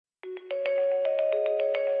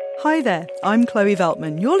Hi there, I'm Chloe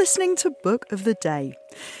Veltman. You're listening to Book of the Day.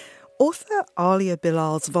 Author Alia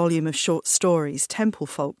Bilal's volume of short stories, Temple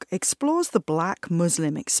Folk, explores the Black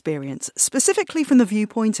Muslim experience, specifically from the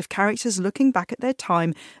viewpoint of characters looking back at their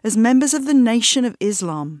time as members of the Nation of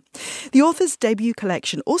Islam. The author's debut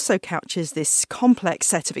collection also couches this complex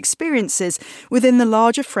set of experiences within the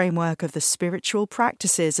larger framework of the spiritual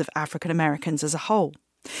practices of African Americans as a whole.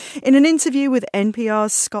 In an interview with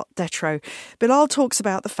NPR's Scott Detrow, Bilal talks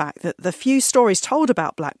about the fact that the few stories told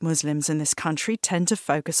about Black Muslims in this country tend to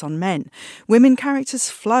focus on men. Women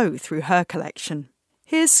characters flow through her collection.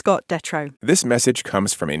 Here's Scott Detrow. This message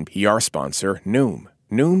comes from NPR sponsor Noom.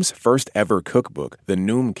 Noom's first ever cookbook, The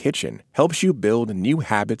Noom Kitchen, helps you build new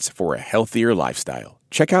habits for a healthier lifestyle.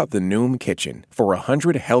 Check out The Noom Kitchen for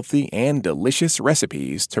 100 healthy and delicious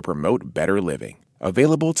recipes to promote better living.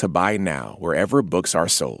 Available to buy now wherever books are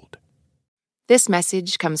sold. This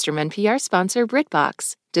message comes from NPR sponsor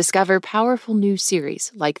BritBox. Discover powerful new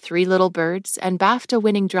series like Three Little Birds and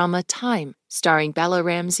BAFTA-winning drama Time, starring Bella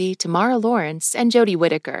Ramsey, Tamara Lawrence, and Jodie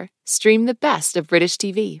Whittaker. Stream the best of British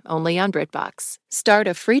TV only on BritBox. Start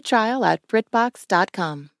a free trial at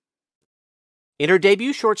BritBox.com. In her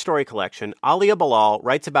debut short story collection, Alia Bilal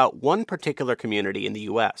writes about one particular community in the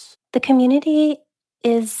U.S. The community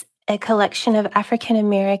is a collection of African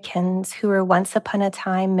Americans who were once upon a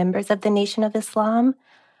time members of the Nation of Islam,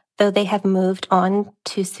 though they have moved on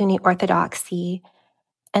to Sunni Orthodoxy.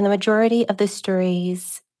 And the majority of the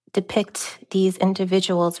stories depict these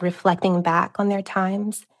individuals reflecting back on their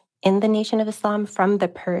times in the Nation of Islam from the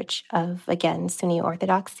perch of, again, Sunni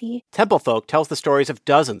Orthodoxy. Temple Folk tells the stories of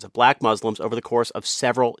dozens of Black Muslims over the course of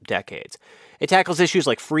several decades. It tackles issues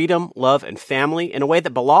like freedom, love, and family in a way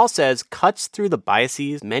that Bilal says cuts through the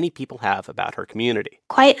biases many people have about her community.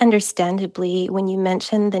 Quite understandably, when you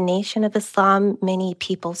mention the Nation of Islam, many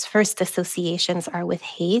people's first associations are with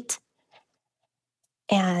hate.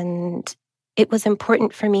 And it was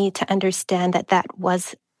important for me to understand that that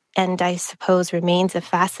was, and I suppose remains, a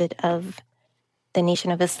facet of the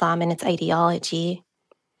Nation of Islam and its ideology.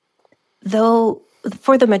 Though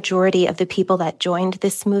for the majority of the people that joined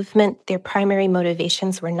this movement, their primary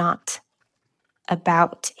motivations were not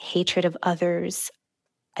about hatred of others.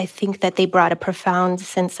 I think that they brought a profound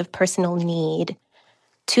sense of personal need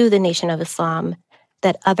to the Nation of Islam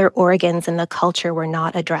that other organs in the culture were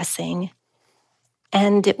not addressing.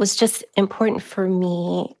 And it was just important for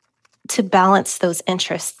me to balance those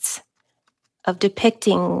interests of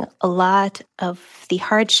depicting a lot of the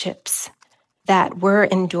hardships that were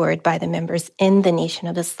endured by the members in the Nation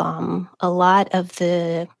of Islam, a lot of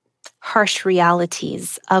the harsh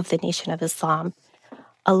realities of the Nation of Islam,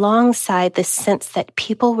 alongside the sense that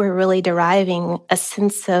people were really deriving a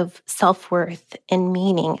sense of self-worth and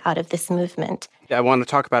meaning out of this movement. I want to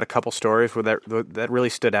talk about a couple stories that really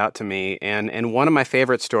stood out to me. And one of my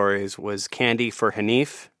favorite stories was Candy for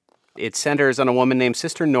Hanif. It centers on a woman named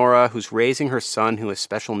Sister Nora who's raising her son who has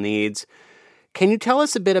special needs. Can you tell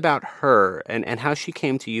us a bit about her and how she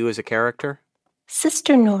came to you as a character?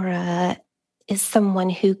 Sister Nora is someone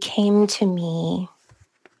who came to me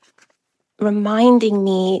reminding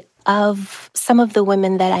me of some of the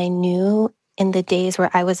women that I knew in the days where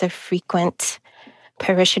I was a frequent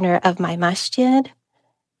parishioner of my masjid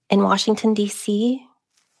in Washington, D.C.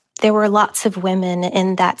 There were lots of women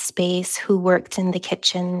in that space who worked in the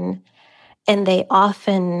kitchen, and they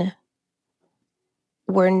often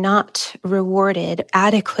were not rewarded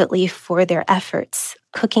adequately for their efforts,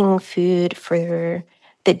 cooking food for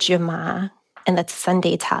the Jummah and the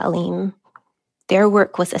Sunday Ta'aleem. Their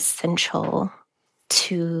work was essential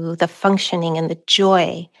to the functioning and the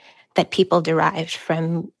joy that people derived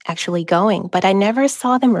from actually going. But I never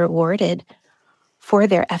saw them rewarded for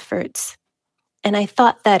their efforts. And I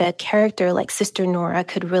thought that a character like Sister Nora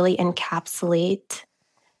could really encapsulate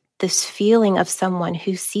this feeling of someone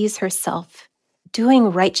who sees herself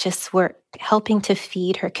doing righteous work, helping to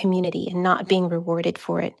feed her community and not being rewarded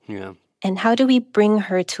for it. Yeah. And how do we bring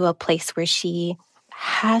her to a place where she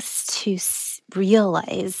has to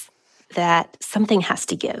realize that something has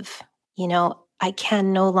to give? You know, I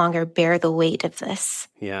can no longer bear the weight of this.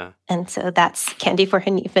 Yeah. And so that's Candy for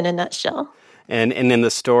Hanif in a nutshell. And in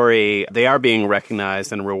the story, they are being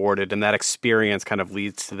recognized and rewarded, and that experience kind of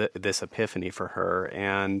leads to this epiphany for her.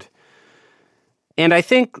 And I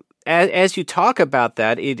think as you talk about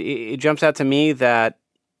that, it jumps out to me that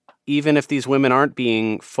even if these women aren't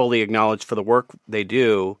being fully acknowledged for the work they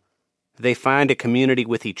do, they find a community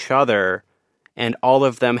with each other, and all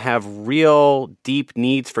of them have real deep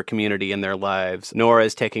needs for community in their lives. Nora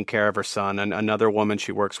is taking care of her son, and another woman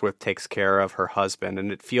she works with takes care of her husband,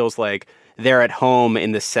 and it feels like they're at home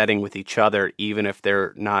in this setting with each other, even if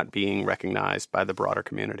they're not being recognized by the broader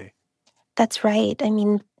community. That's right. I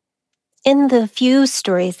mean, in the few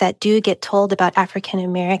stories that do get told about African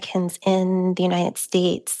Americans in the United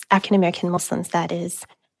States, African American Muslims, that is,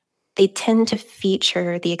 they tend to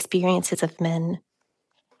feature the experiences of men.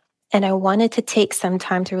 And I wanted to take some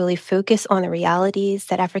time to really focus on the realities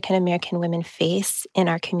that African American women face in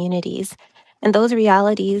our communities. And those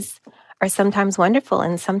realities are sometimes wonderful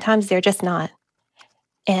and sometimes they're just not.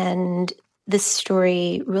 And this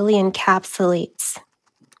story really encapsulates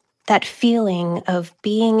that feeling of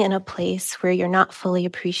being in a place where you're not fully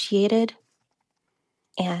appreciated.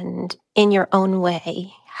 And in your own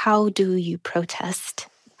way, how do you protest?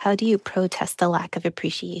 How do you protest the lack of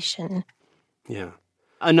appreciation? Yeah.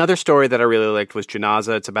 Another story that I really liked was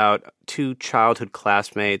Janaza. It's about two childhood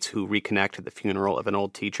classmates who reconnect at the funeral of an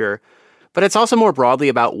old teacher. But it's also more broadly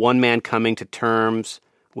about one man coming to terms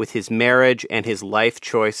with his marriage and his life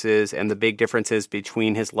choices and the big differences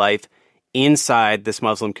between his life inside this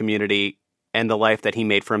Muslim community and the life that he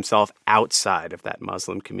made for himself outside of that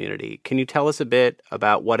Muslim community. Can you tell us a bit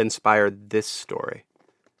about what inspired this story?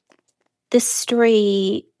 This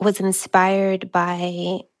story was inspired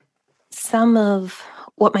by some of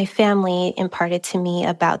what my family imparted to me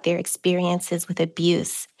about their experiences with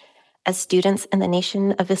abuse as students in the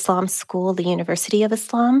Nation of Islam school, the University of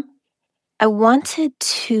Islam. I wanted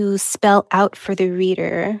to spell out for the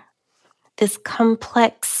reader this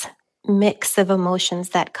complex mix of emotions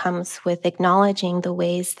that comes with acknowledging the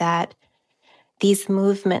ways that these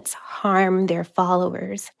movements harm their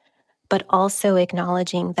followers, but also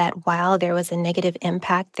acknowledging that while there was a negative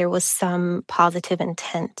impact, there was some positive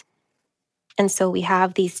intent. And so we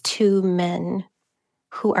have these two men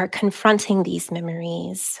who are confronting these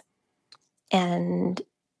memories and,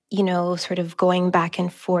 sort of going back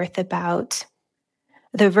and forth about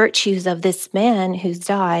the virtues of this man who's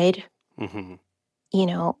died. Mm-hmm.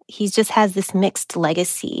 He just has this mixed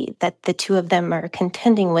legacy that the two of them are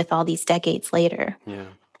contending with all these decades later. Yeah.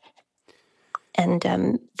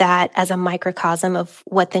 And that as a microcosm of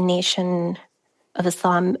what the Nation of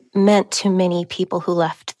Islam meant to many people who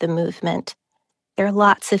left the movement. There are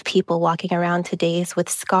lots of people walking around today with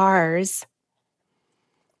scars,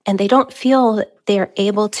 and they don't feel that they're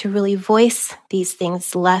able to really voice these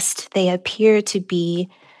things lest they appear to be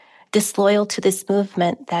disloyal to this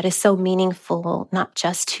movement that is so meaningful, not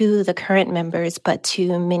just to the current members, but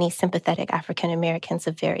to many sympathetic African Americans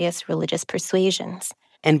of various religious persuasions.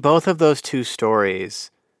 And both of those two stories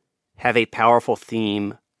have a powerful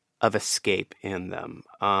theme of escape in them.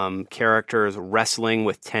 Characters wrestling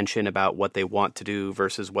with tension about what they want to do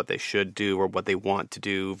versus what they should do, or what they want to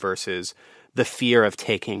do versus the fear of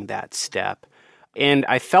taking that step. And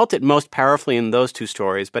I felt it most powerfully in those two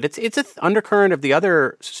stories, but it's an undercurrent of the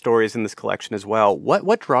other stories in this collection as well.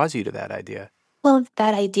 What draws you to that idea? Well,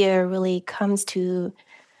 that idea really comes to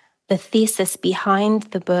the thesis behind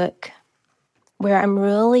the book, where I'm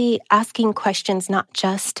really asking questions not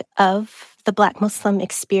just of the Black Muslim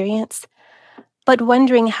experience, but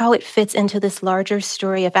wondering how it fits into this larger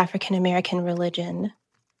story of African American religion.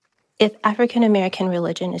 If African American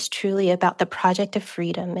religion is truly about the project of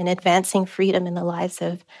freedom and advancing freedom in the lives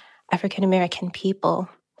of African American people,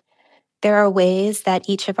 there are ways that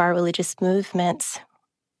each of our religious movements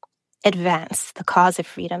advance the cause of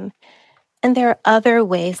freedom. And there are other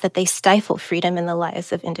ways that they stifle freedom in the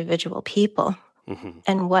lives of individual people. Mm-hmm.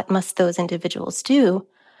 And what must those individuals do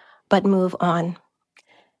but move on?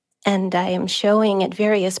 And I am showing at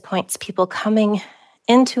various points people coming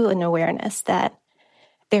into an awareness that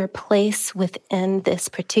their place within this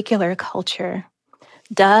particular culture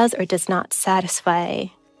does or does not satisfy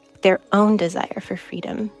their own desire for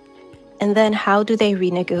freedom. And then how do they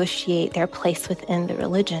renegotiate their place within the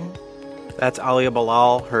religion? That's Alia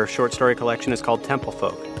Bilal. Her short story collection is called Temple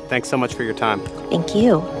Folk. Thanks so much for your time. Thank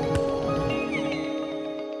you.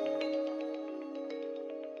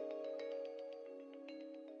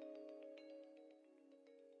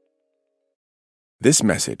 This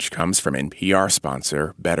message comes from NPR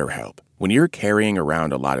sponsor BetterHelp. When you're carrying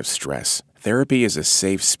around a lot of stress, therapy is a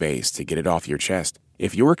safe space to get it off your chest.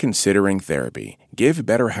 If you're considering therapy, give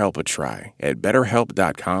BetterHelp a try at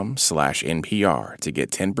betterhelp.com/NPR to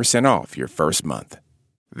get 10% off your first month.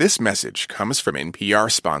 This message comes from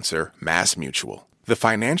NPR sponsor MassMutual. The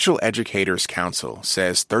Financial Educators Council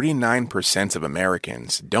says 39% of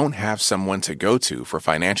Americans don't have someone to go to for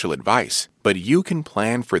financial advice, but you can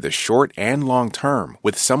plan for the short and long term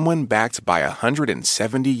with someone backed by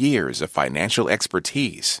 170 years of financial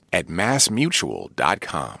expertise at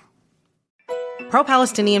massmutual.com.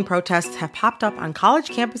 Pro-Palestinian protests have popped up on college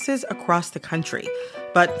campuses across the country.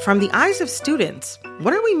 But from the eyes of students,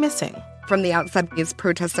 what are we missing? From the outside, these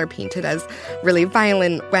protests are painted as really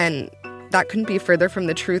violent when that couldn't be further from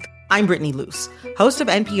the truth. I'm Brittany Luce, host of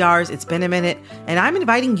NPR's It's Been a Minute, and I'm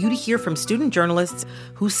inviting you to hear from student journalists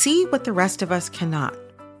who see what the rest of us cannot.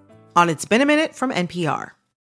 On It's Been a Minute from NPR.